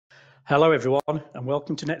Hello everyone and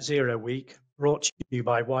welcome to Net Zero Week, brought to you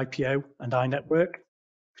by YPO and iNetwork.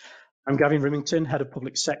 I'm Gavin Rimington, Head of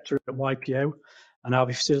Public Sector at YPO, and I'll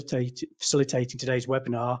be facilitating today's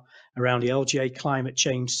webinar around the LGA Climate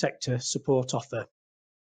Change Sector Support Offer.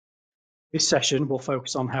 This session will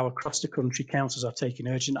focus on how across the country councils are taking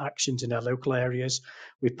urgent actions in their local areas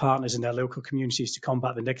with partners in their local communities to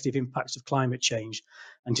combat the negative impacts of climate change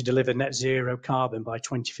and to deliver net zero carbon by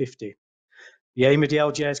 2050. The aim of the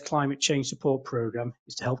LGA's Climate Change Support Programme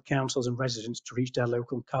is to help councils and residents to reach their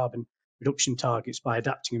local carbon reduction targets by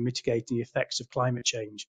adapting and mitigating the effects of climate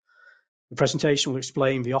change. The presentation will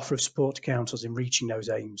explain the offer of support to councils in reaching those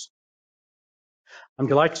aims. I'm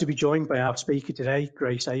delighted to be joined by our speaker today,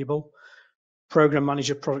 Grace Abel, Programme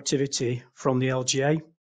Manager Productivity from the LGA.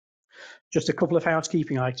 Just a couple of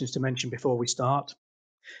housekeeping items to mention before we start.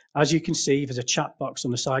 As you can see, there's a chat box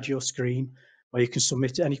on the side of your screen where you can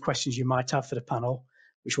submit any questions you might have for the panel,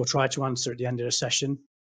 which we'll try to answer at the end of the session.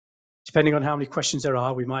 Depending on how many questions there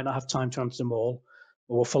are, we might not have time to answer them all,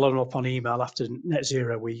 or we'll follow them up on email after Net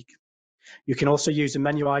Zero Week. You can also use the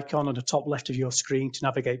menu icon on the top left of your screen to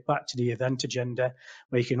navigate back to the event agenda,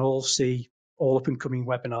 where you can all see all up and coming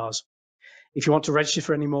webinars. If you want to register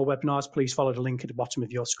for any more webinars, please follow the link at the bottom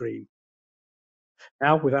of your screen.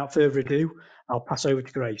 Now, without further ado, I'll pass over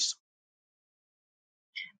to Grace.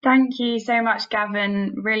 Thank you so much,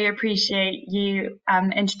 Gavin. Really appreciate you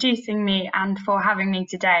introducing me and for having me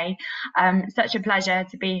today. Such a pleasure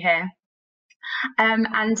to be here. And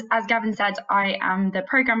as Gavin said, I am the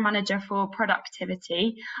Programme Manager for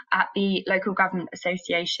Productivity at the Local Government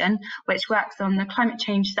Association, which works on the Climate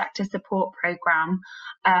Change Sector Support Programme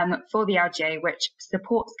for the LGA, which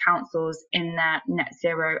supports councils in their net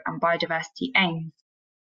zero and biodiversity aims.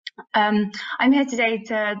 I'm here today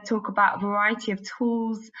to talk about a variety of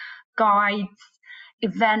tools, guides,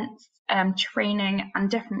 events, training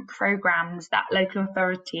and different programmes that local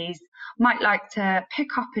authorities might like to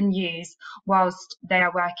pick up and use whilst they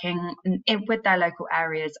are working with their local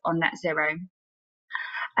areas on net zero.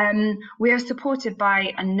 We are supported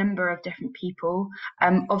by a number of different people.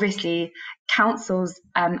 Obviously, councils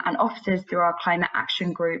and officers through our Climate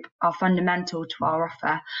Action Group are fundamental to our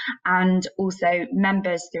offer, and also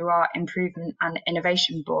members through our Improvement and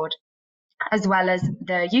Innovation Board, as well as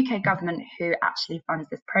the UK government who actually funds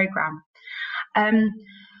this programme.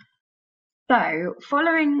 So,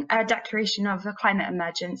 following a declaration of a climate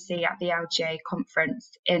emergency at the LGA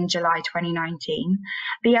conference in July 2019,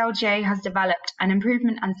 the LGA has developed an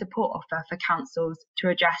improvement and support offer for councils to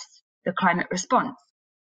address the climate response.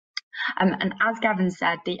 And as Gavin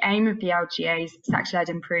said, the aim of the LGA's Sector-led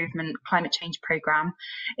Improvement Climate Change Programme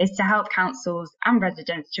is to help councils and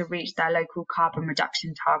residents to reach their local carbon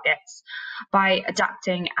reduction targets by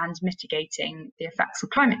adapting and mitigating the effects of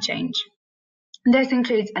climate change. This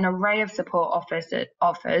includes an array of support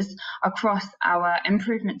offers across our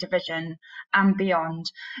improvement division and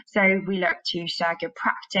beyond. So we look to share good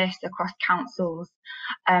practice across councils,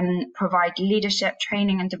 provide leadership,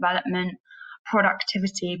 training and development,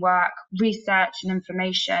 productivity work, research and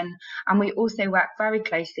information. And we also work very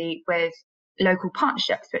closely with Local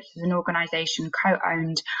Partnerships, which is an organisation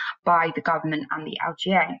co-owned by the government and the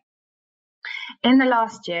LGA. In the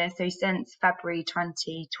last year, so since February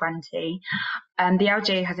 2020, the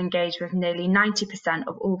LGA has engaged with nearly 90%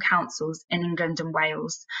 of all councils in England and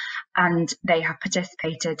Wales, and they have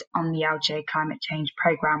participated on the LGA Climate Change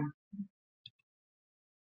Programme.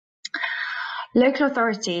 Local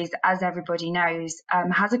authorities, as everybody knows,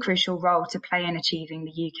 has a crucial role to play in achieving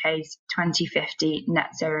the UK's 2050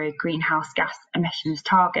 net zero greenhouse gas emissions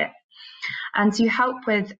target. And to help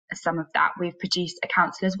with some of that, we've produced a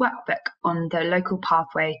councillor's workbook on the local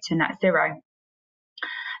pathway to net zero.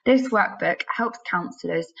 This workbook helps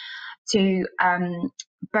councillors to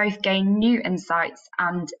both gain new insights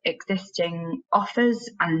and existing offers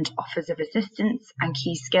and offers of assistance and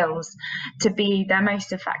key skills to be their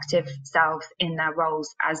most effective selves in their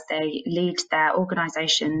roles as they lead their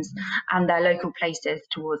organisations and their local places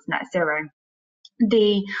towards net zero.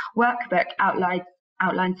 The workbook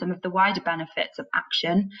outlines some of the wider benefits of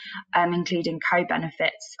action, including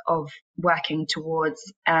co-benefits of working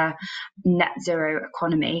towards a net zero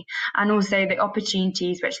economy, and also the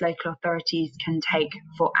opportunities which local authorities can take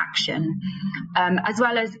for action, as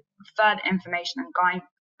well as further information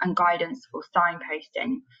and guidance for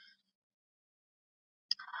signposting.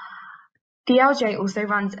 The LGA also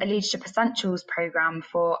runs a Leadership Essentials programme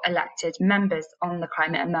for elected members on the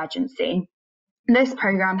climate emergency. This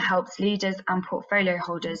programme helps leaders and portfolio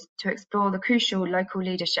holders to explore the crucial local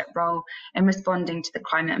leadership role in responding to the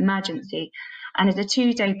climate emergency, and is a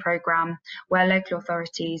 2-day programme where local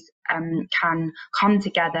authorities can come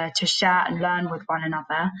together to share and learn with one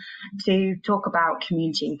another, to talk about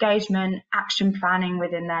community engagement, action planning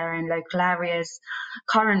within their own local areas,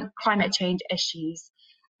 current climate change issues,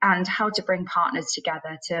 and how to bring partners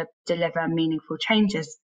together to deliver meaningful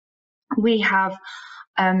changes. We have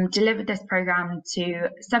delivered this programme to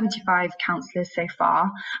 75 councillors so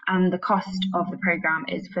far, and the cost of the programme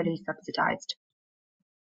is fully subsidised.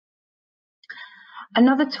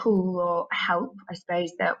 Another tool or help, I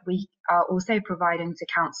suppose, that we are also providing to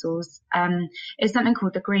councils is something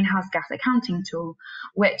called the Greenhouse Gas Accounting Tool,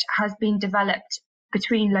 which has been developed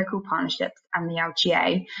between local partnerships and the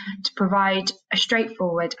LGA to provide a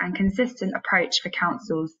straightforward and consistent approach for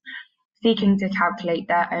councils seeking to calculate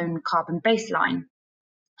their own carbon baseline.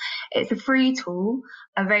 It's a free tool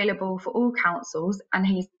available for all councils, and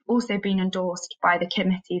he's also been endorsed by the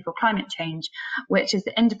Committee for Climate Change, which is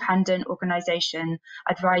the independent organisation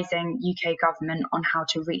advising UK government on how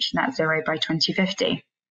to reach net zero by 2050.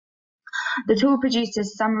 The tool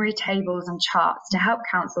produces summary tables and charts to help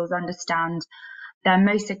councils understand their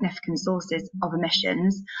most significant sources of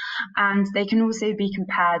emissions, and they can also be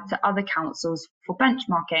compared to other councils for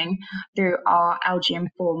benchmarking through our LGA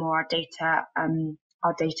Inform or our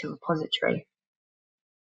data repository.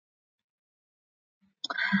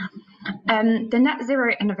 The Net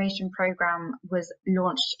Zero Innovation Programme was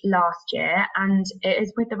launched last year, and it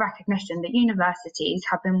is with the recognition that universities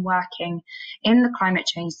have been working in the climate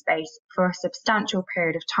change space for a substantial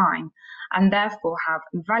period of time, and therefore have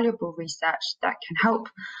invaluable research that can help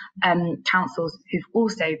councils who've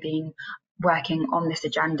also been working on this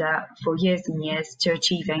agenda for years and years to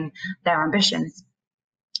achieving their ambitions.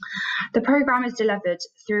 The programme is delivered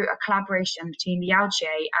through a collaboration between the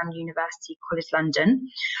LGA and University College London,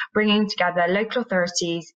 bringing together local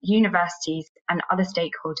authorities, universities and other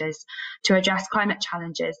stakeholders to address climate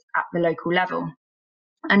challenges at the local level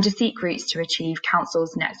and to seek routes to achieve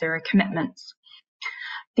councils' net zero commitments.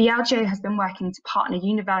 The LGA has been working to partner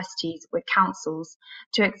universities with councils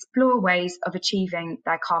to explore ways of achieving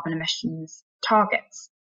their carbon emissions targets.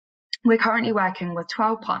 We're currently working with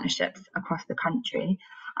 12 partnerships across the country,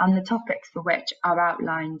 and the topics for which are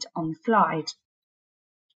outlined on the slide.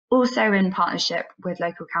 Also in partnership with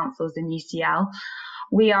local councils in UCL,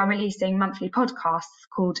 we are releasing monthly podcasts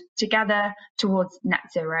called Together Towards Net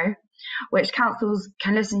Zero, which councils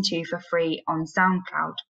can listen to for free on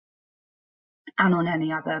SoundCloud and on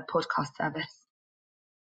any other podcast service.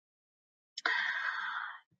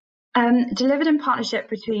 Delivered in partnership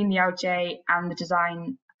between the LGA and the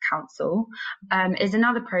Design Council is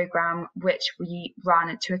another programme which we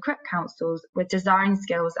run to equip councils with design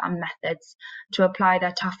skills and methods to apply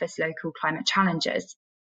their toughest local climate challenges.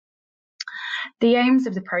 The aims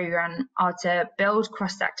of the programme are to build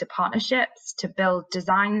cross-sector partnerships, to build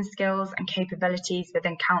design skills and capabilities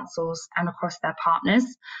within councils and across their partners,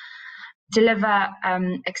 deliver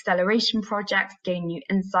acceleration projects, gain new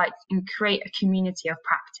insights and create a community of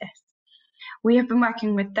practice. We have been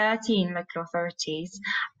working with 13 local authorities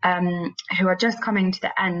who are just coming to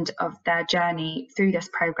the end of their journey through this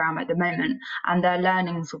programme at the moment, and their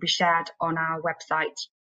learnings will be shared on our website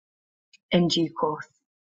in due course.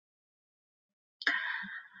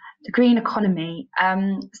 The green economy.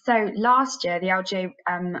 So last year, the LGA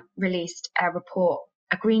released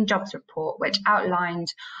a green jobs report, which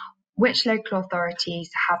outlined which local authorities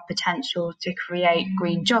have potential to create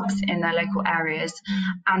green jobs in their local areas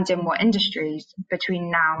and in what industries between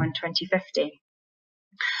now and 2050.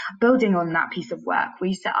 Building on that piece of work,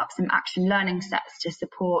 we set up some action learning sets to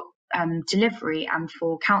support delivery and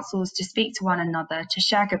for councils to speak to one another, to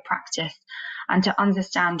share good practice and to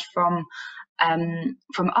understand from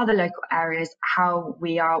other local areas how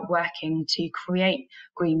we are working to create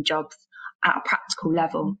green jobs at a practical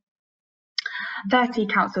level. 30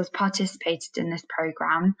 councils participated in this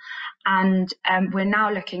programme, and we're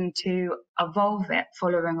now looking to evolve it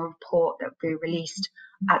following a report that we released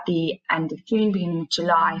at the end of June, beginning of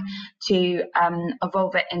July, to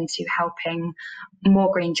evolve it into helping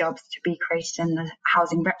more green jobs to be created in the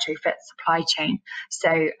housing retrofit supply chain.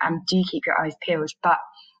 So do keep your eyes peeled. But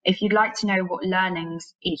if you'd like to know what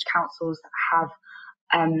learnings each councils have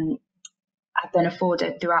been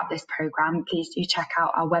afforded throughout this programme, please do check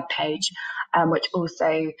out our webpage, which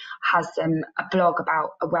also has a blog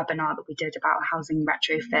about a webinar that we did about housing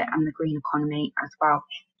retrofit and the green economy as well.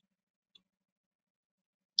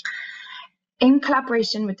 In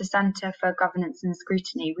collaboration with the Centre for Governance and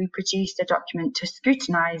Scrutiny, we produced a document to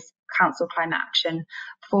scrutinise council climate action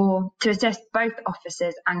to assist both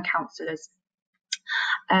officers and councillors.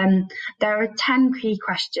 There are 10 key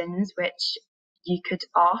questions which you could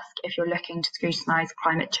ask if you're looking to scrutinise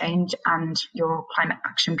climate change and your climate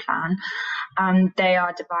action plan. They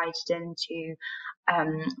are divided into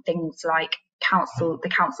things like the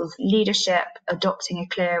council's leadership, adopting a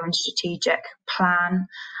clear and strategic plan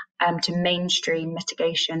to mainstream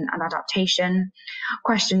mitigation and adaptation,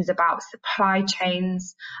 questions about supply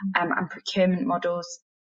chains and procurement models,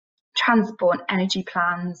 transport and energy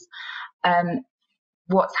plans,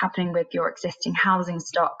 what's happening with your existing housing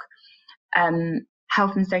stock,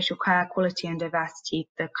 health and social care, quality and diversity,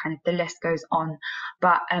 the list goes on,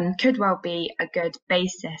 but could well be a good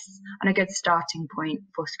basis and a good starting point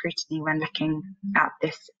for scrutiny when looking at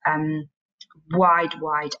this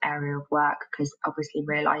wide area of work, because obviously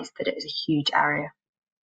realise that it is a huge area.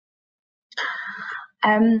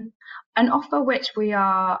 An offer which we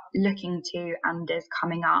are looking to and is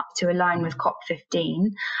coming up to align with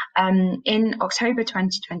COP15, in October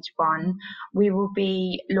 2021, we will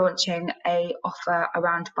be launching an offer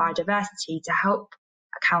around biodiversity to help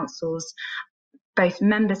councils, both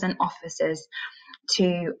members and officers,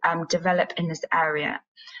 to develop in this area.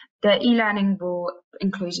 The e-learning will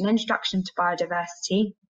include an introduction to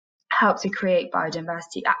biodiversity, help to create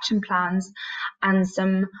biodiversity action plans, and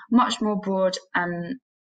some much more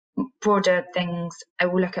broader things. I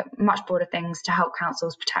will look at much broader things to help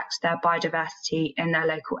councils protect their biodiversity in their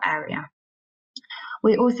local area.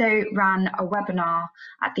 We also ran a webinar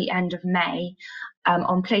at the end of May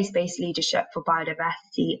on place-based leadership for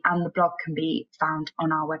biodiversity, and the blog can be found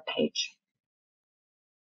on our webpage.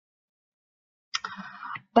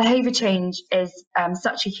 Behaviour change is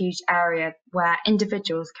such a huge area where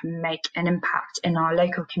individuals can make an impact in our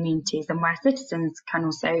local communities and where citizens can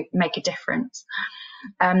also make a difference.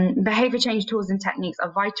 Behaviour change tools and techniques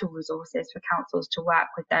are vital resources for councils to work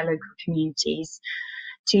with their local communities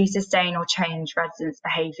to sustain or change residents'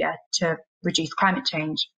 behaviour to reduce climate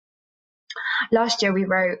change. Last year we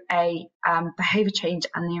wrote a behaviour change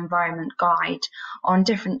and the environment guide on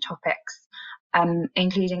different topics,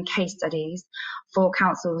 including case studies for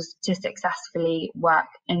councils to successfully work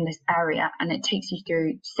in this area, and it takes you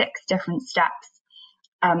through 6 different steps,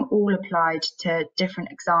 all applied to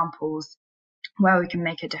different examples where we can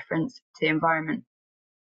make a difference to the environment.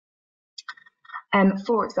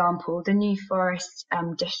 For example, the New Forest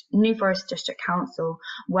District Council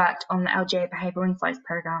worked on the LGA Behavioural Insights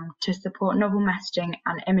Programme to support novel messaging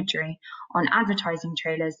and imagery on advertising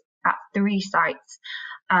trailers at 3 sites,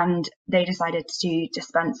 and they decided to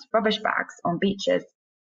dispense rubbish bags on beaches.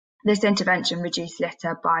 This intervention reduced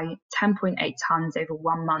litter by 10.8 tonnes over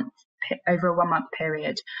a 1-month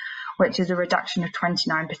period, which is a reduction of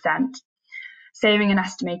 29%, saving an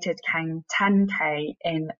estimated 10k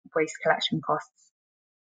in waste collection costs.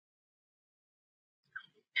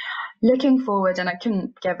 Looking forward, and I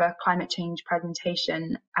couldn't give a climate change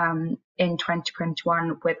presentation in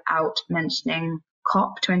 2021 without mentioning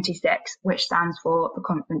COP26, which stands for the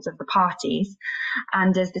Conference of the Parties,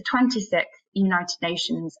 and is the 26th United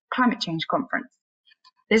Nations Climate Change Conference.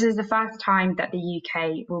 This is the first time that the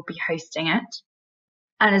UK will be hosting it,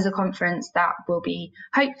 and is a conference that will be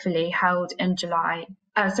hopefully held in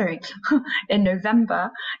in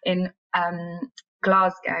November in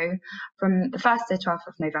Glasgow from the 1st to 12th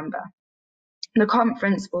of November. The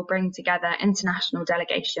conference will bring together international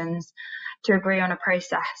delegations to agree on a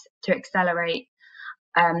process to accelerate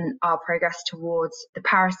our progress towards the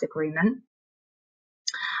Paris Agreement.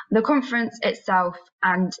 The conference itself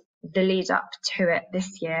and the lead up to it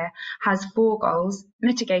this year has 4 goals: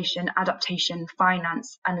 mitigation, adaptation,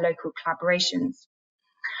 finance, and local collaborations.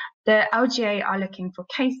 The LGA are looking for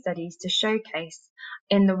case studies to showcase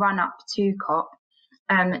in the run-up to COP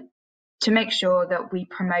to make sure that we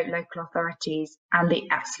promote local authorities and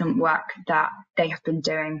the excellent work that they have been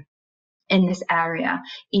doing in this area,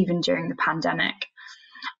 even during the pandemic.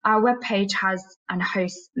 Our webpage has and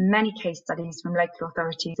hosts many case studies from local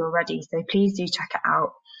authorities already, so please do check it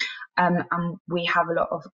out. And we have a lot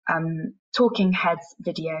of talking heads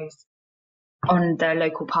videos on the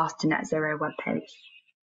Local Path to Net Zero webpage.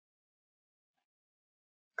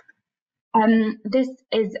 This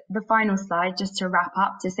is the final slide, just to wrap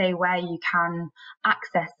up, to say where you can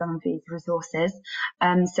access some of these resources.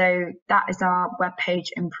 So that is our webpage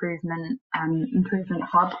improvement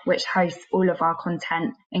hub, which hosts all of our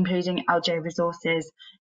content, including LGA resources,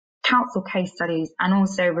 council case studies, and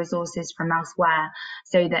also resources from elsewhere,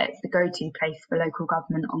 so that it's the go-to place for local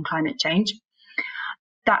government on climate change.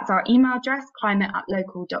 That's our email address,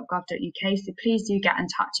 climate@local.gov.uk, so please do get in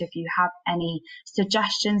touch if you have any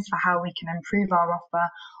suggestions for how we can improve our offer,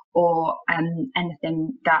 or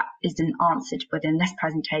anything that isn't answered within this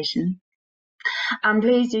presentation. And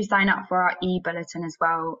please do sign up for our e-bulletin as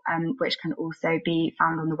well, which can also be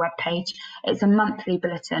found on the webpage. It's a monthly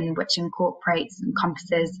bulletin which incorporates and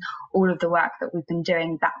encompasses all of the work that we've been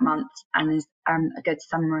doing that month and is a good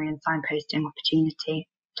summary and signposting opportunity.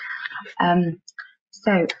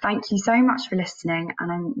 So thank you so much for listening, and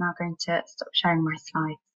I'm now going to stop sharing my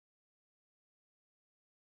slides.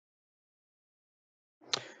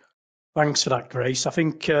 Thanks for that, Grace. I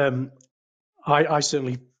think I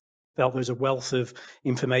certainly felt there's a wealth of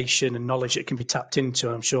information and knowledge that can be tapped into.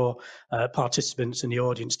 I'm sure participants in the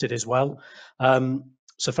audience did as well.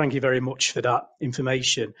 So thank you very much for that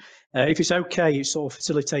information. If it's okay, it's sort of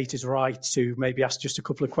facilitators' right to maybe ask just a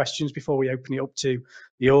couple of questions before we open it up to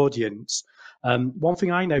the audience. One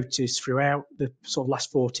thing I noticed throughout the sort of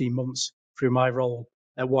last 14 months through my role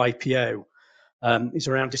at YPO is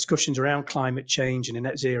around discussions around climate change and a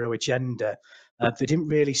net zero agenda. They didn't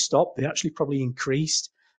really stop, they actually probably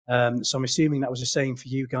increased. So I'm assuming that was the same for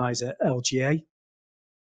you guys at LGA.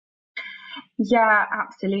 Yeah,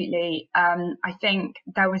 absolutely. I think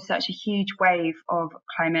there was such a huge wave of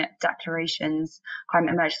climate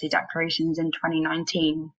emergency declarations in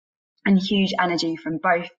 2019, and huge energy from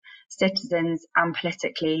both citizens and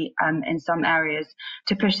politically in some areas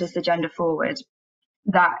to push this agenda forward,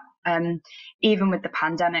 that even with the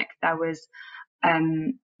pandemic, it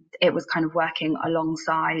was kind of working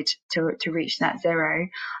alongside to reach net zero.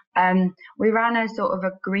 We ran a sort of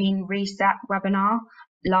a green reset webinar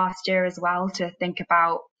last year as well to think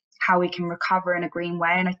about how we can recover in a green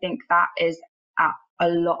way, and I think that is at a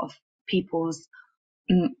lot of people's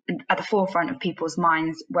at the forefront of people's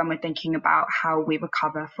minds when we're thinking about how we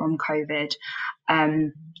recover from COVID,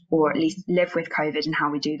 or at least live with COVID, and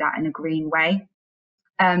how we do that in a green way.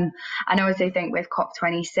 And I also think with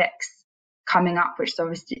COP26 coming up, which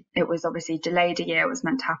was obviously delayed a year, it was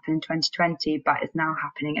meant to happen in 2020, but is now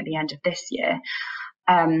happening at the end of this year.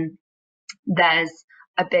 There's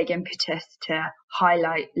a big impetus to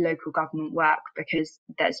highlight local government work because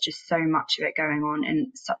there's just so much of it going on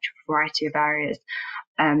in such a variety of areas.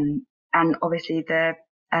 And obviously the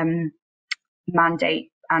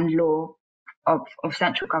mandate and law of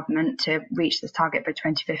central government to reach this target by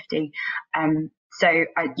 2050. So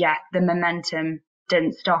the momentum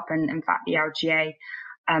didn't stop, and in fact the LGA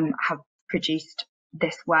have produced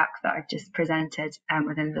this work that I've just presented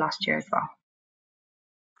within the last year as well.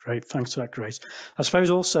 Great, thanks for that, Grace. I suppose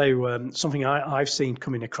also something I've seen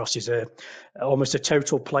coming across is almost a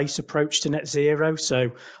total place approach to net zero. So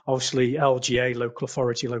obviously LGA, local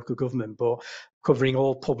authority, local government, but covering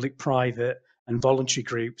all public, private and voluntary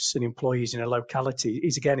groups and employees in a locality.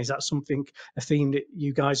 Is that a theme that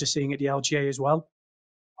you guys are seeing at the LGA as well?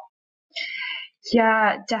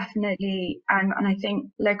 Yeah, definitely. And I think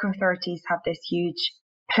local authorities have this huge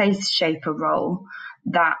place shaper role,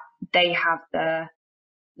 that they have the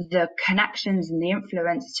connections and the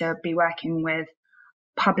influence to be working with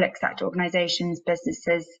public sector organisations,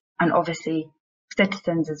 businesses, and obviously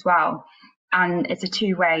citizens as well. And it's a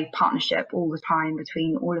two-way partnership all the time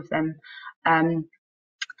between all of them.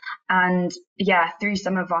 And yeah, through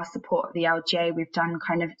some of our support at the LGA, we've done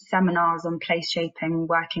kind of seminars on place shaping,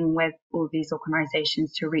 working with all these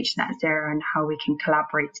organisations to reach net zero and how we can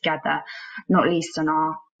collaborate together, not least on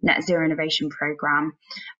our net zero innovation programme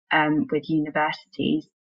with universities.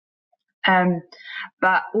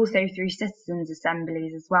 But also through citizens'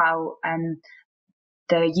 assemblies as well.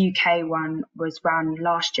 The UK one was run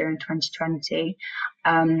last year in 2020,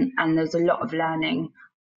 and there's a lot of learning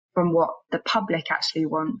from what the public actually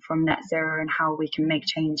want from net zero and how we can make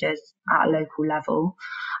changes at a local level.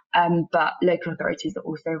 But local authorities are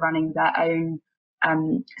also running their own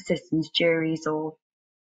citizens' juries or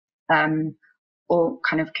kind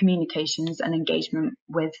of communications and engagement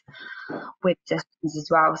with citizens as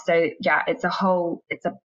well. So yeah, it's a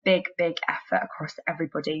big effort across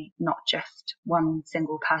everybody, not just one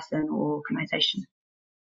single person or organisation.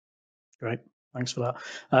 Great. Thanks for that.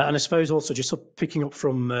 And I suppose also just picking up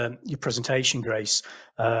from your presentation, Grace,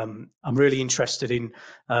 I'm really interested in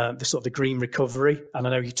the sort of the green recovery. And I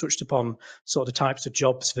know you touched upon sort of the types of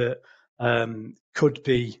jobs that could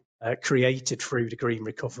be created through the green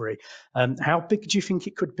recovery. How big do you think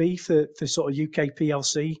it could be for sort of UK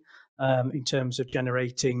PLC in terms of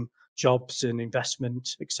generating jobs and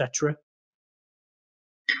investment, etc.?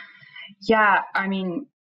 Yeah, I mean,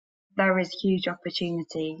 there is huge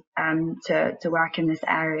opportunity to work in this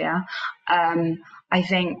area. I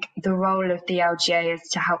think the role of the LGA is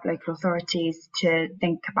to help local authorities to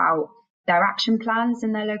think about their action plans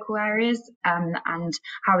in their local areas, and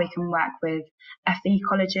how we can work with FE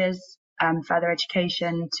colleges further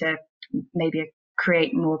education, to maybe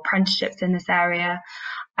create more apprenticeships in this area,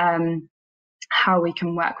 how we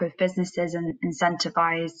can work with businesses and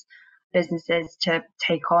incentivize businesses to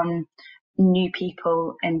take on new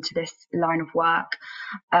people into this line of work.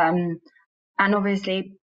 And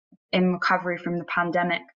obviously, in recovery from the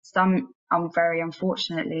pandemic, very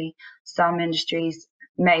unfortunately, some industries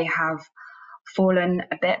may have fallen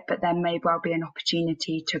a bit, but there may well be an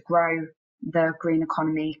opportunity to grow the green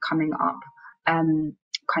economy coming up,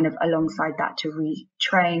 kind of alongside that, to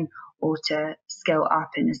retrain or to skill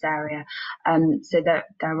up in this area. So that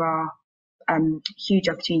there are huge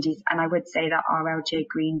opportunities. And I would say that our LGA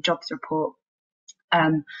Green Jobs Report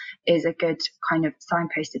is a good kind of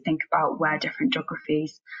signpost to think about where different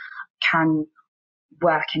geographies can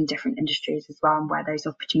work in different industries as well, and where those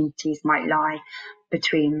opportunities might lie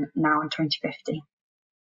between now and 2050.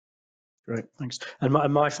 Great, thanks. And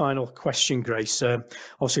my final question, Grace,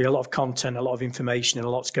 obviously a lot of content, a lot of information, and a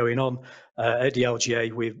lot's going on at the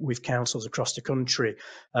LGA with councils across the country.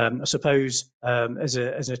 I suppose as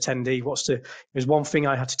an attendee, there's one thing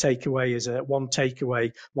I had to take away, one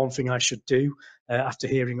thing I should do after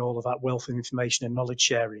hearing all of that wealth of information and knowledge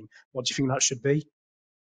sharing. What do you think that should be?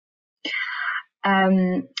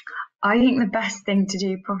 I think the best thing to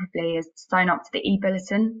do probably is sign up to the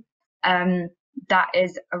e-bulletin. That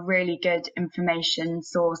is a really good information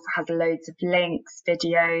source. It has loads of links,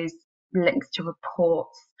 videos, links to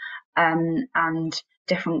reports, and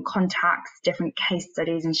different contacts, different case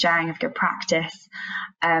studies and sharing of good practice,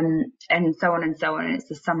 and so on and so on. And it's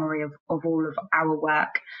a summary of all of our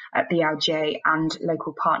work at the LGA and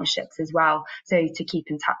local partnerships as well. So to keep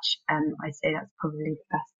in touch, I'd say that's probably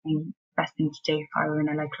the best thing to do if I were in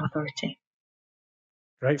a local authority.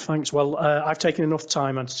 Great, thanks. Well, I've taken enough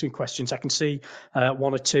time answering questions. I can see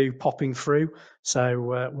one or two popping through,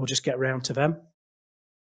 so we'll just get round to them.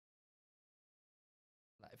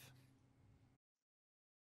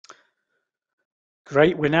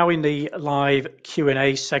 Great, we're now in the live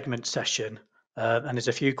Q&A segment session, and there's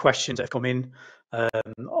a few questions that have come in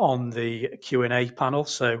on the Q&A panel,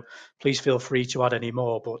 so please feel free to add any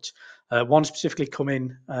more. But one specifically come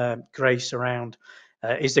in, Grace, around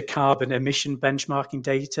is the carbon emission benchmarking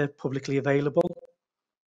data publicly available?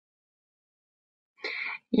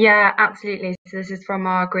 Yeah, absolutely. So this is from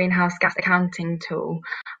our greenhouse gas accounting tool,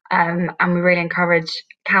 and we really encourage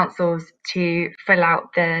councils to fill out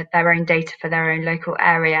their own data for their own local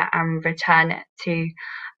area and return it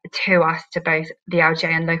to us, to both the LGA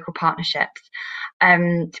and local partnerships,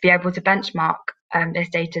 to be able to benchmark this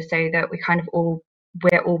data, so that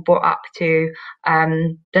we're all brought up to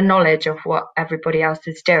the knowledge of what everybody else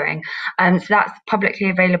is doing. So that's publicly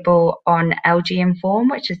available on LG Inform,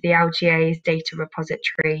 which is the LGA's data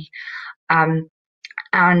repository.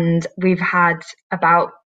 And we've had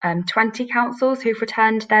about 20 councils who've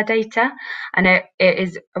returned their data, and it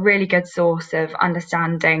is a really good source of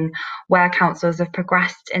understanding where councils have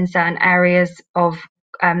progressed in certain areas of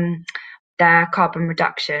their carbon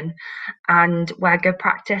reduction, and where good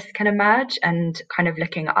practice can emerge, and kind of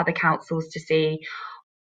looking at other councils to see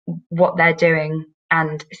what they're doing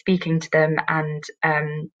and speaking to them, and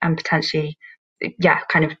potentially,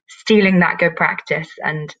 kind of stealing that good practice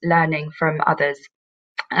and learning from others.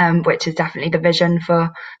 Which is definitely the vision for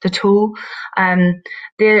the tool.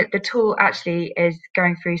 The tool actually is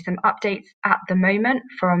going through some updates at the moment.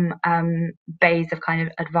 From Bays have kind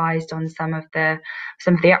of advised on some of the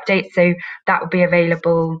updates, so that will be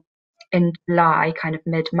available in July, kind of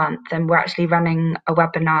mid-month. And we're actually running a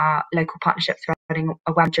webinar, local partnerships running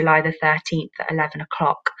a webinar July the 13th at 11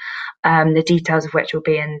 o'clock, the details of which will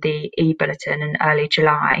be in the e-bulletin in early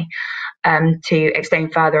July, to explain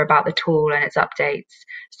further about the tool and its updates.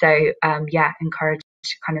 So encourage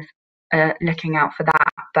kind of looking out for that.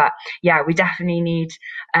 But yeah, we definitely need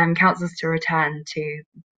councils to return to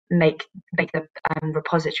make the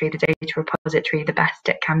repository, the data repository, the best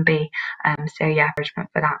it can be. So yeah, encouragement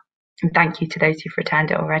for that. And thank you to those who've returned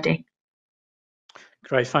it already.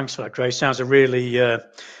 Great, thanks for that, Grace. Sounds a really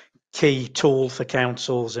key tool for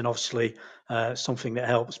councils, and obviously something that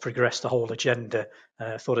helps progress the whole agenda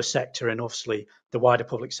for the sector, and obviously the wider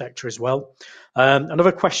public sector as well.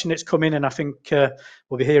 Another question that's come in, and I think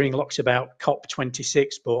we'll be hearing lots about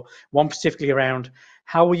COP26, but one specifically around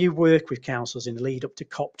how will you work with councils in the lead up to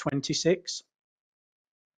COP26?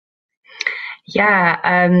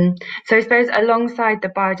 Yeah, so I suppose alongside the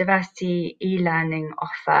biodiversity e-learning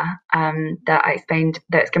offer that I explained,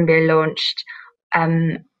 that's going to be launched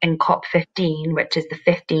in COP15, which is the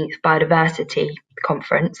 15th biodiversity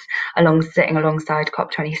conference, sitting alongside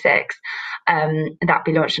COP26. That'll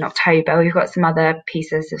be launched in October. We've got some other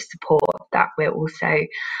pieces of support that we're also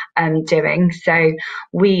doing. So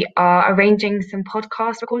we are arranging some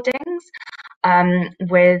podcast recordings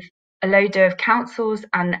with a load of councils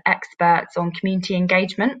and experts on community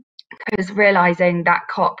engagement, because realising that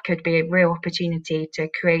COP could be a real opportunity to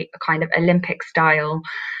create a kind of Olympic style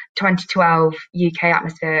 2012 UK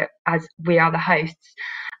atmosphere as we are the hosts.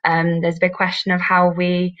 There's a big question of how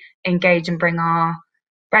we engage and bring our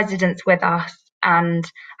residents with us and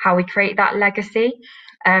how we create that legacy.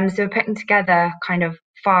 So we're putting together kind of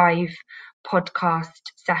 5 podcast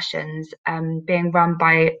sessions being run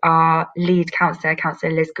by our lead councillor,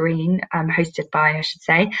 Councillor Liz Green, hosted by, I should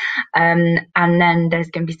say. And then there's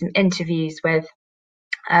going to be some interviews with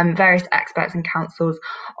various experts and councils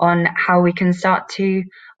on how we can start to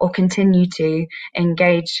or continue to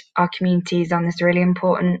engage our communities on this really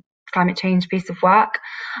important climate change piece of work.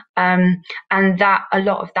 And that a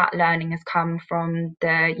lot of that learning has come from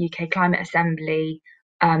the UK Climate Assembly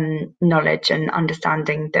knowledge and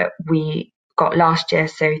understanding that we got last year.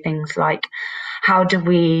 So things like, how do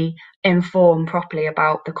we inform properly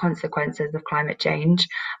about the consequences of climate change,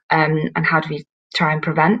 and how do we try and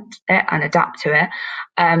prevent it and adapt to it,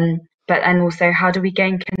 but then also how do we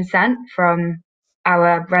gain consent from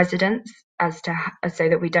our residents so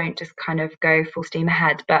that we don't just kind of go full steam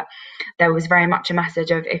ahead. But there was very much a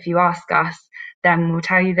message of, if you ask us, then we'll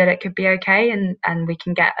tell you that it could be okay, and we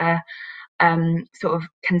can get a sort of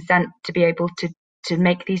consent to be able to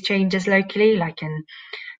make these changes locally, like in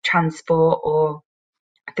transport or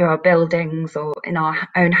through our buildings or in our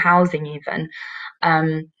own housing even.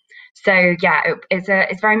 So yeah,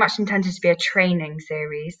 it's very much intended to be a training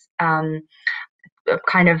series,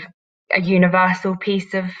 kind of a universal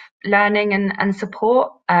piece of learning and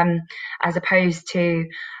support, as opposed to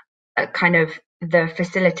kind of the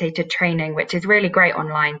facilitated training, which is really great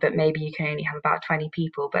online, but maybe you can only have about 20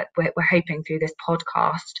 people. But we're hoping through this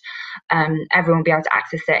podcast, everyone will be able to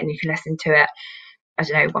access it, and you can listen to it, I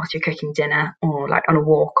don't know, whilst you're cooking dinner or like on a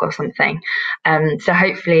walk or something. So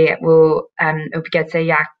hopefully it'll be good. So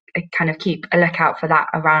yeah, kind of keep a lookout for that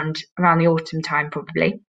around the autumn time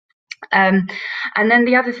probably. And then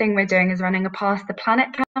the other thing we're doing is running a Pass the Planet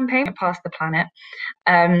campaign, Pass the Planet.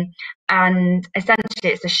 And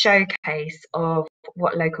essentially it's a showcase of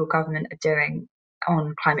what local government are doing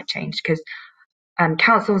on climate change, because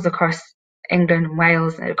councils across England and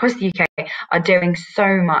Wales and across the UK are doing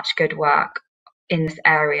so much good work in this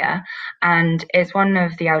area, and it's one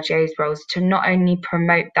of the LGA's roles to not only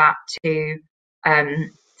promote that to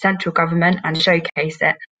central government and showcase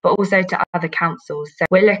it, but also to other councils. So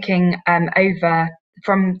we're looking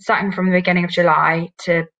starting from the beginning of July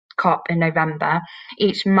to COP in November.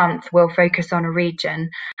 Each month we'll focus on a region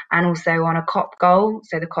and also on a COP goal.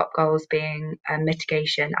 So the COP goals being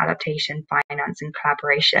mitigation, adaptation, finance and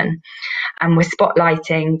collaboration. And we're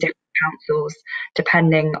spotlighting different councils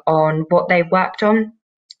depending on what they've worked on.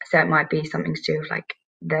 So it might be something to do with like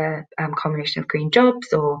the combination of green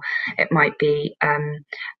jobs, or it might be an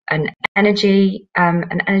energy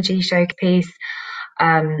showcase,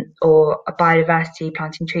 or a biodiversity,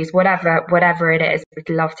 planting trees, whatever it is. We'd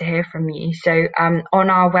love to hear from you. So on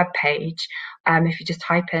our webpage, if you just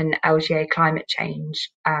type in LGA climate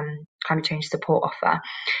change support offer,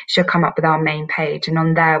 she'll come up with our main page, and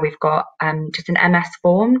on there we've got just an MS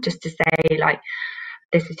form just to say like,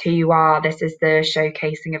 this is who you are, this is the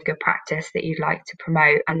showcasing of good practice that you'd like to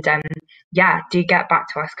promote. And yeah, do get back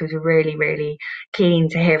to us, because we're really, really keen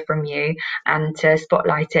to hear from you and to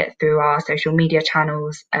spotlight it through our social media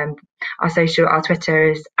channels. Our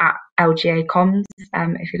Twitter is at LGA Comms,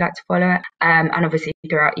 if you'd like to follow it. And obviously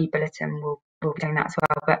through our e-bulletin, we'll be doing that as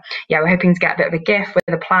well. But yeah, we're hoping to get a bit of a gift with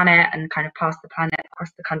the planet and kind of pass the planet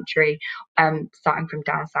across the country, starting from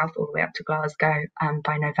down south all the way up to Glasgow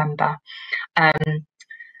by November.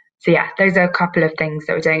 So yeah, those are a couple of things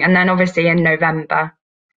that we're doing. And then obviously in November,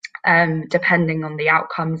 depending on the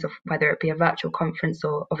outcomes of whether it be a virtual conference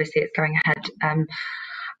or obviously it's going ahead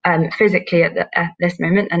physically at this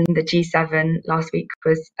moment, and the G7 last week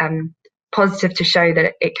was positive to show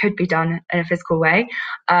that it could be done in a physical way.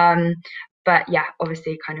 But yeah,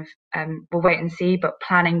 obviously kind of we'll wait and see, but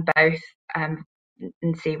planning both and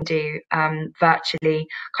see what we do virtually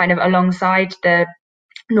kind of alongside the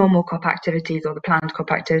normal COP activities or the planned COP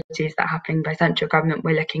activities that are happening by central government.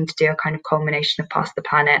 We're looking to do a kind of culmination of Pass the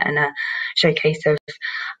Planet and a showcase of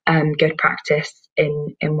good practice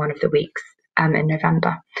in one of the weeks in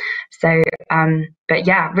November. So but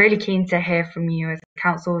yeah, really keen to hear from you as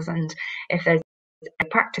councils, and if there's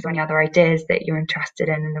practice or any other ideas that you're interested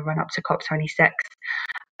in the run up to COP26.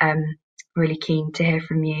 Really keen to hear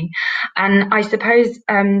from you. And I suppose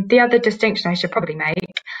the other distinction I should probably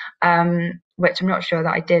make, which I'm not sure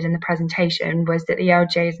that I did in the presentation, was that the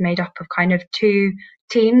LGA is made up of kind of two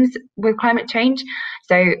teams with climate change.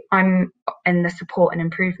 So I'm in the support and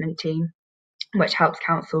improvement team, which helps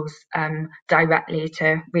councils directly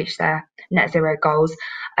to reach their net zero goals.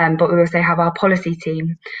 But we also have our policy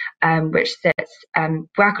team, which sits,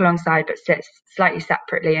 work alongside, but sits slightly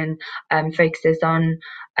separately and focuses on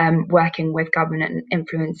working with government and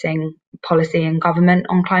influencing policy and government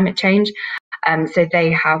on climate change. So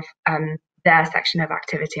they have their section of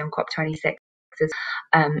activity on COP26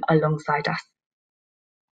 alongside us.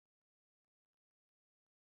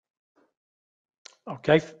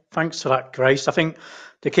 Okay, thanks for that, Grace. I think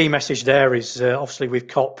the key message there is obviously with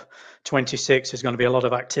COP26 there's going to be a lot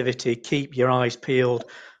of activity. Keep your eyes peeled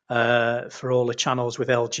for all the channels with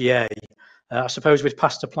LGA. I suppose with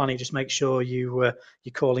Past the Planet, just make sure you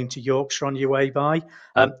call into Yorkshire on your way by.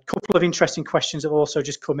 A couple of interesting questions have also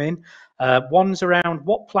just come in. One's around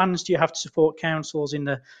what plans do you have to support councils in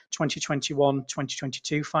the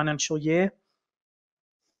 2021-2022 financial year?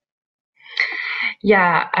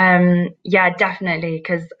 Yeah, definitely,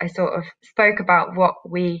 because I sort of spoke about what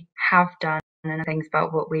we have done and things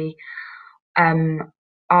about what we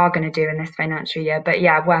are going to do in this financial year. But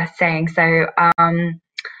yeah, worth saying. So,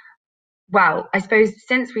 well, I suppose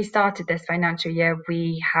since we started this financial year,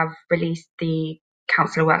 we have released the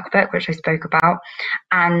council workbook, which I spoke about,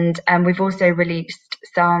 and we've also released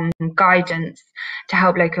some guidance to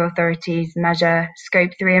help local authorities measure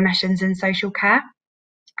Scope 3 emissions in social care.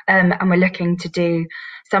 And we're looking to do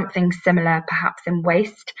something similar perhaps in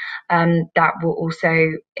waste, that will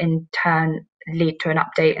also in turn lead to an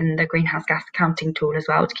update in the greenhouse gas accounting tool as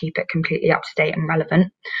well to keep it completely up to date and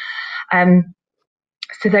relevant.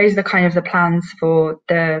 So those are kind of the plans for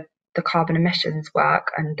the carbon emissions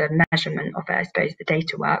work and the measurement of it, I suppose, the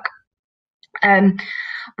data work.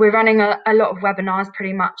 We're running a lot of webinars,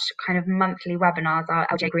 pretty much kind of monthly webinars, our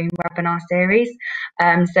LGA Green webinar series.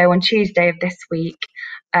 So on Tuesday of this week,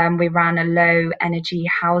 we ran a low energy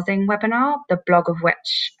housing webinar, the blog of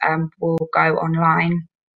which will go online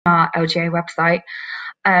on our LGA website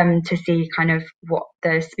to see kind of what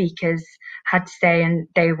the speakers had to say, and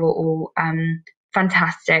they were all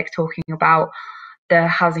fantastic, talking about the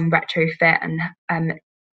housing retrofit and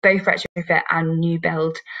both retrofit and new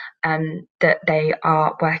build that they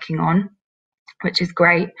are working on, which is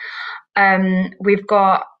great. We've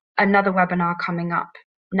got another webinar coming up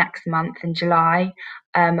next month in July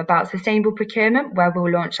about sustainable procurement, where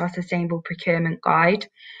we'll launch our sustainable procurement guide.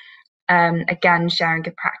 Again, sharing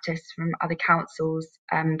good practice from other councils,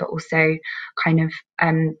 but also kind of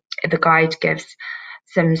the guide gives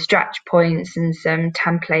some stretch points and some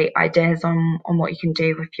template ideas on what you can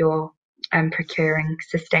do with your procuring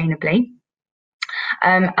sustainably.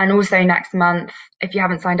 And also next month, if you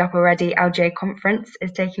haven't signed up already, LGA conference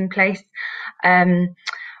is taking place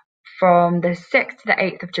from the 6th to the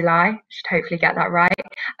 8th of July. Should hopefully get that right.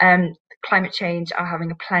 Climate Change are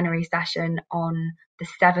having a plenary session on the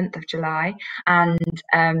 7th of July, and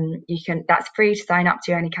that's free to sign up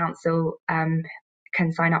to. Any council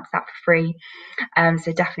can sign up to that for free,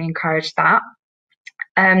 so definitely encourage that.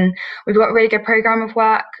 We've got a really good programme of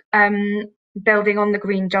work building on the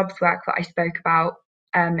green jobs work that I spoke about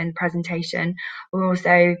in the presentation. We're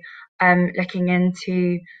also looking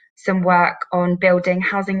into some work on building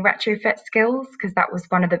housing retrofit skills, because that was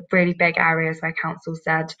one of the really big areas where council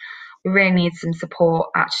said we really need some support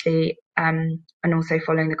actually, and also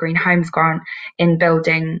following the Green Homes Grant in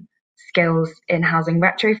building skills in housing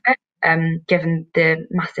retrofit, given the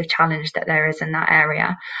massive challenge that there is in that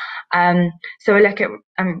area. So we look at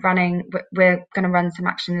we're going to run some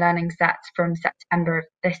action learning sets from September of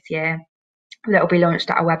this year that will be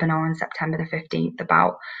launched at a webinar on September the 15th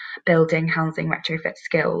about building housing retrofit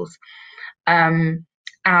skills. And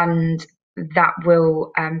that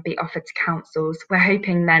will be offered to councils. We're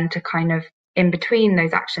hoping then to kind of, in between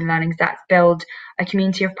those action learning sets, build a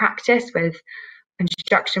community of practice with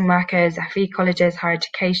construction workers, FE colleges, higher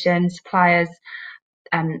education, suppliers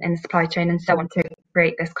in the supply chain and so on, to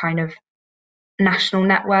create this kind of national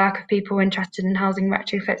network of people interested in housing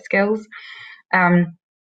retrofit skills.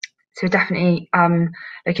 So definitely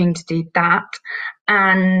looking to do that.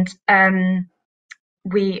 And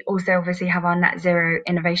we also obviously have our Net Zero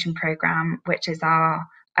Innovation Programme, which is our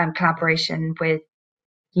collaboration with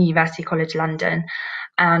University College London.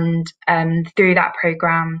 And through that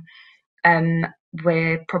programme,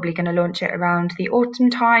 we're probably going to launch it around the autumn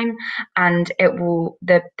time, and it will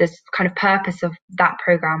the kind of purpose of that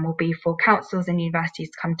program will be for councils and universities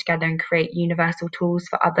to come together and create universal tools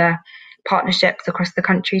for other partnerships across the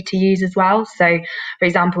country to use as well. So, for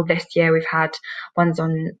example, this year we've had ones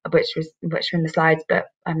on which were in the slides, but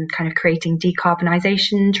kind of creating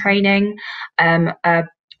decarbonisation training, a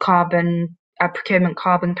procurement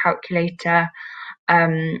carbon calculator,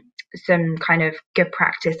 some kind of good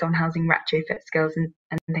practice on housing retrofit skills and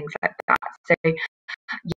things like that. So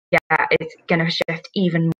yeah, it's going to shift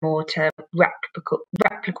even more to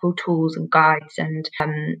replicable tools and guides and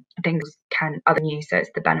things can other use. So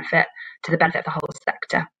it's the benefit of the whole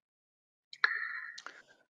sector.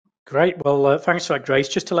 Great. Well, thanks for that, Grace.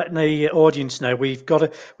 Just to let the audience know, we've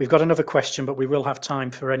got another question, but we will have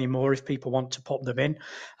time for any more if people want to pop them in.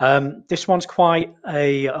 This one's quite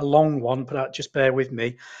a long one, but just bear with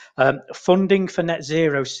me. Funding for net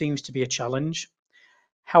zero seems to be a challenge.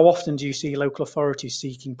 How often do you see local authorities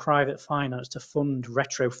seeking private finance to fund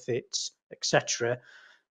retrofits, etc.?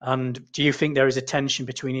 And do you think there is a tension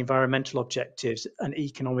between environmental objectives and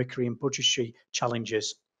economic and budgetary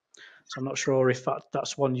challenges? So I'm not sure if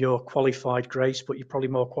that's one you're qualified, Grace, but you're probably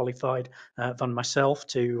more qualified than myself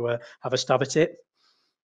to have a stab at it.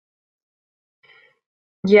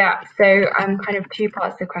 Yeah, so kind of two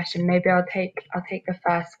parts of the question. Maybe I'll take the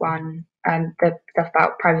first one, the stuff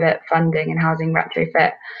about private funding and housing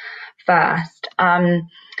retrofit first.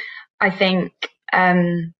 I think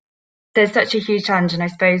there's such a huge challenge, and I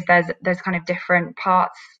suppose there's kind of different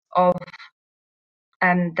parts of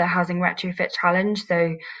the housing retrofit challenge.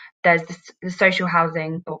 So there's the social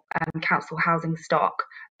housing or council housing stock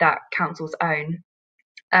that councils own.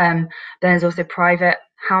 Then there's also private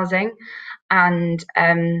housing, and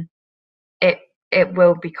it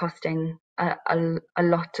will be costing a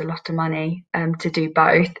lot of money to do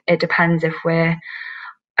both. It depends if we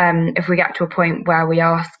get to a point where we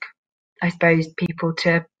ask, I suppose, people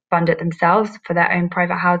to fund it themselves for their own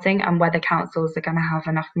private housing, and whether councils are going to have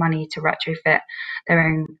enough money to retrofit their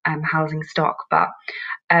own housing stock. But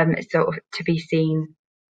it's sort of to be seen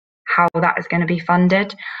how that is going to be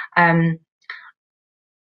funded. The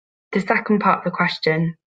second part of the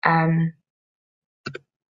question, do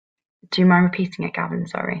you mind repeating it, Gavin?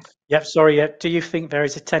 Sorry. Yep, sorry. Yeah. Do you think there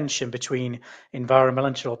is a tension between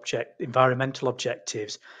environmental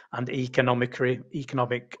objectives and economic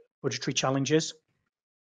budgetary challenges?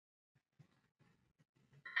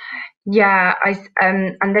 Yeah,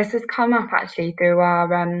 and this has come up actually through our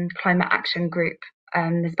climate action group.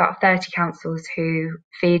 There's about 30 councils who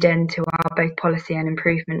feed into our both policy and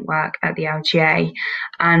improvement work at the LGA,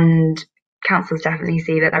 and councils definitely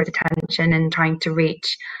see that there is a tension in trying to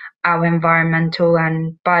reach our environmental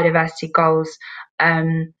and biodiversity goals,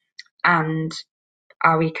 and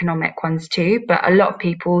our economic ones too. But a lot of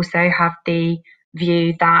people also have the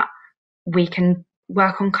view that we can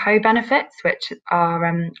work on co-benefits, which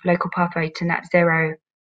our local pathway to net zero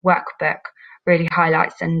workbook really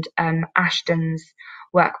highlights, and Ashton's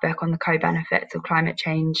workbook on the co-benefits of climate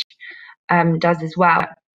change does as well.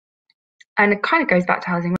 And it kind of goes back to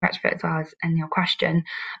housing retrofit as well as in your question.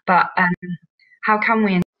 But how can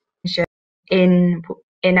we ensure in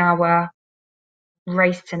our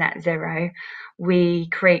race to net zero, we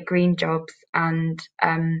create green jobs and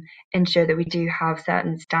ensure that we do have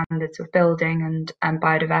certain standards of building and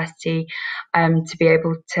biodiversity to be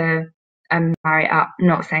able to marry it up. I'm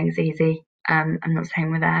not saying it's easy. I'm not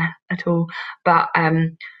saying we're there at all, but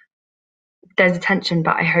there's a tension,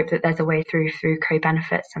 but I hope that there's a way through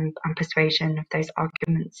co-benefits and persuasion of those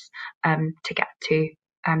arguments to get to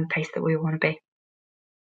place that we want to be.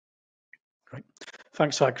 Great.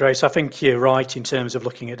 Thanks for that, Grace. I think you're right in terms of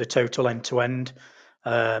looking at the total end-to-end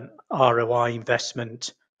ROI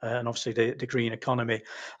investment and obviously the green economy.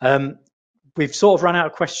 We've sort of run out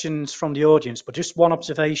of questions from the audience, but just one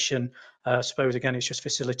observation. I suppose, again, it's just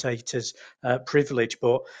facilitators' privilege,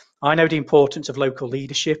 but I know the importance of local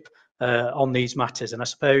leadership on these matters. And I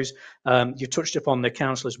suppose you touched upon the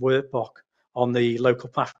councillors' workbook on the local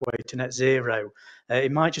pathway to net zero.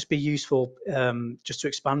 It might just be useful just to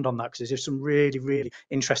expand on that, because there's some really, really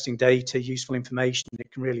interesting data, useful information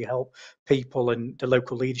that can really help people and the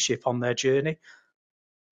local leadership on their journey.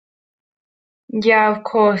 Yeah, of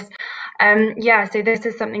course. Yeah, so this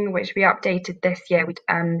is something which we updated this year. We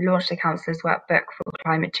launched the Councillors' Workbook for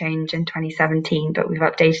Climate Change in 2017, but we've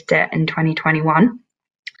updated it in 2021.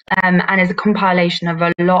 And is a compilation of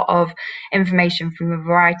a lot of information from a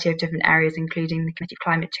variety of different areas, including the Committee of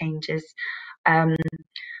Climate Change's kind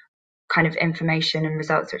of information and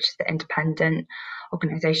results, which is the independent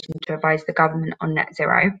organisation to advise the government on net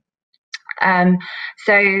zero.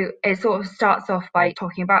 So it sort of starts off by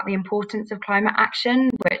talking about the importance of climate action,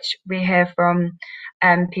 which we hear from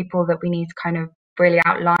people that we need to kind of really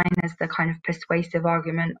outline as the kind of persuasive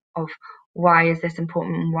argument of why is this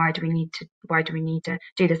important and why do we need to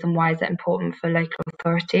do this and why is it important for local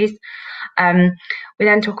authorities. We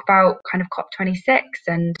then talk about kind of COP26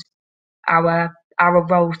 and our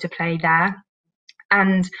role to play there,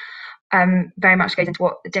 and very much goes into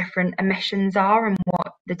what the different emissions are and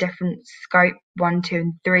what the different scope 1, 2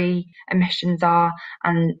 and 3 emissions are,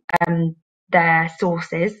 and their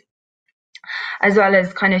sources, as well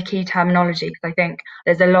as kind of key terminology, because I think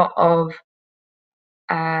there's a lot of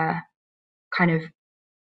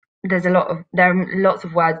there are lots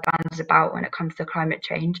of words bandied about when it comes to climate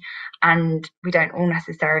change, and we don't all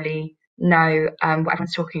necessarily know what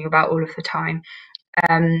everyone's talking about all of the time.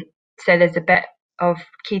 So there's a bit of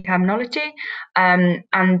key terminology, and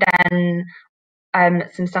then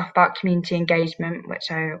some stuff about community engagement,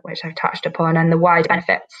 which I've touched upon, and the wider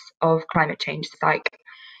benefits of climate change, like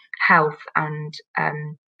health and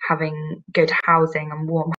having good housing and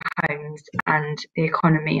warm homes and the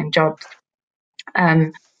economy and jobs.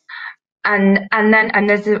 And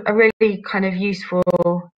there's a really kind of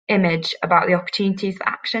useful image about the opportunities for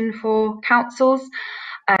action for councils,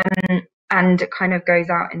 and it kind of goes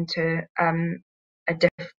out into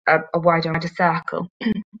a wider circle,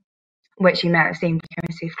 which you may have seen,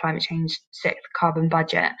 Committee for Climate Change 6th Carbon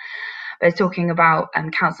Budget. But it's talking about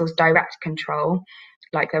councils' direct control,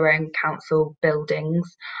 like their own council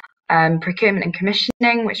buildings, procurement and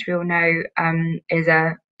commissioning, which we all know is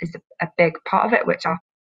a big part of it, which our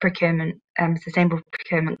sustainable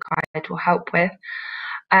procurement guide will help with.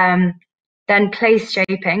 Then place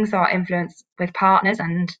shaping, so our influence with partners,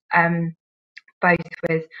 and both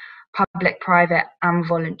with public, private and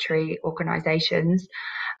voluntary organisations,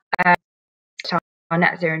 our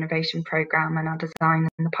net zero innovation programme and our design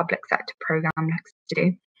and the public sector programme next to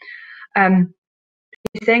do.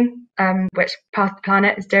 Which Path the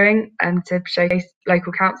Planet is doing to showcase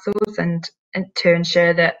local councils and to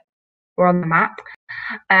ensure that we're on the map.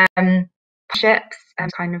 Partnerships,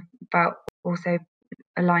 kind of about also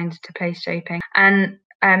aligned to place shaping, and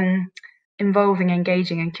involving,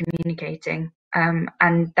 engaging and communicating,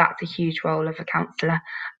 and that's a huge role of a councillor.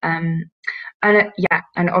 And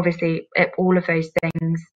obviously all of those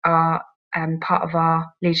things are part of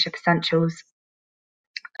our Leadership Essentials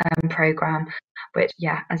programme, which,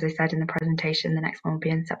 as I said in the presentation, the next one will be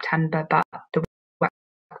in September, but the work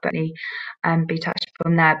will be touched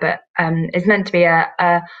upon there. But it's meant to be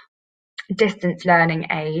a distance learning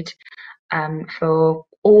aid for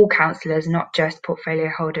all councillors, not just portfolio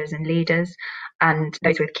holders and leaders and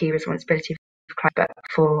those with key responsibility for climate, but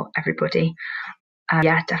for everybody.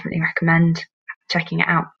 Definitely recommend checking it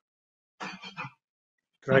out.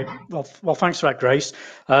 Great. Well, thanks for that, Grace.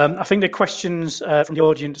 I think the questions from the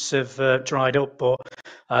audience have dried up, but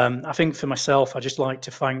I think for myself, I'd just like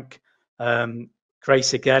to thank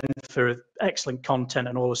Grace again for excellent content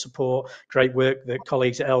and all the support, great work that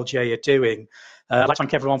colleagues at LGA are doing. I'd like to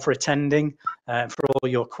thank everyone for attending, for all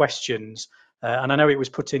your questions. And I know it was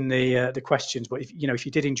put in the questions, but if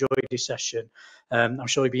you did enjoy this session, I'm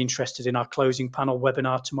sure you'll be interested in our closing panel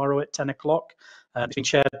webinar tomorrow at 10 o'clock. It's been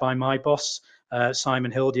chaired by my boss,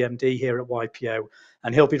 Simon Hill, the MD here at YPO,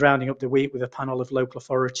 and he'll be rounding up the week with a panel of local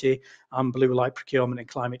authority and blue light procurement and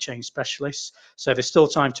climate change specialists. So there's still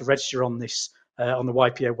time to register on this on the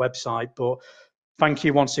YPO website. But thank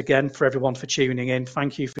you once again for everyone for tuning in.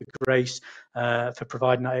 Thank you for Grace for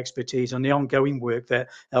providing that expertise on the ongoing work that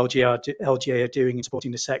LGA are doing in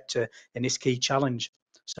supporting the sector in this key challenge.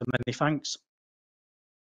 So many thanks.